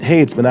Hey,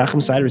 it's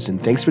Menachem Siderson.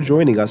 Thanks for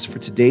joining us for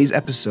today's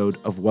episode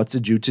of What's a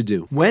Jew to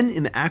Do. When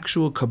in the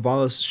actual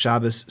Kabbalas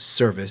Shabbos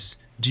service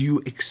do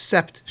you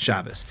accept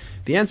Shabbos?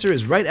 The answer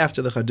is right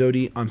after the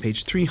Chadodi on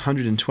page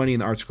 320 in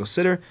the Article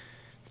Siddur,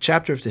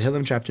 chapter of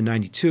Tehillim, chapter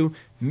 92,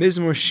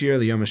 Mizmor, Shir,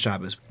 Leyom,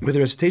 Shabbos. With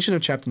the recitation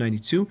of chapter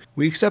 92,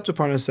 we accept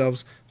upon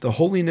ourselves the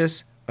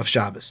holiness of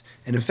Shabbos.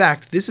 And in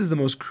fact, this is the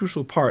most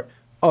crucial part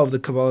of the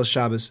Kabbalas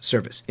Shabbos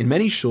service. In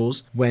many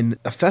shuls, when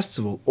a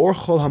festival or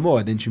Chol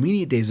HaMoed, the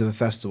intermediate days of a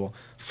festival,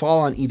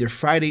 fall on either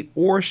Friday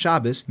or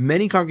Shabbos,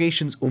 many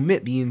congregations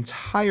omit the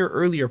entire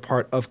earlier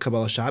part of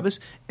Kabbalas Shabbos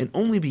and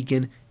only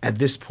begin at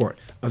this part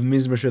of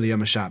Mizmor Shir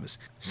Leyom Shabbos.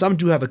 Some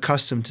do have a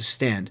custom to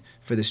stand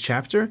for this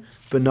chapter,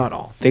 but not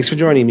all. Thanks for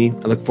joining me.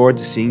 I look forward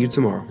to seeing you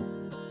tomorrow.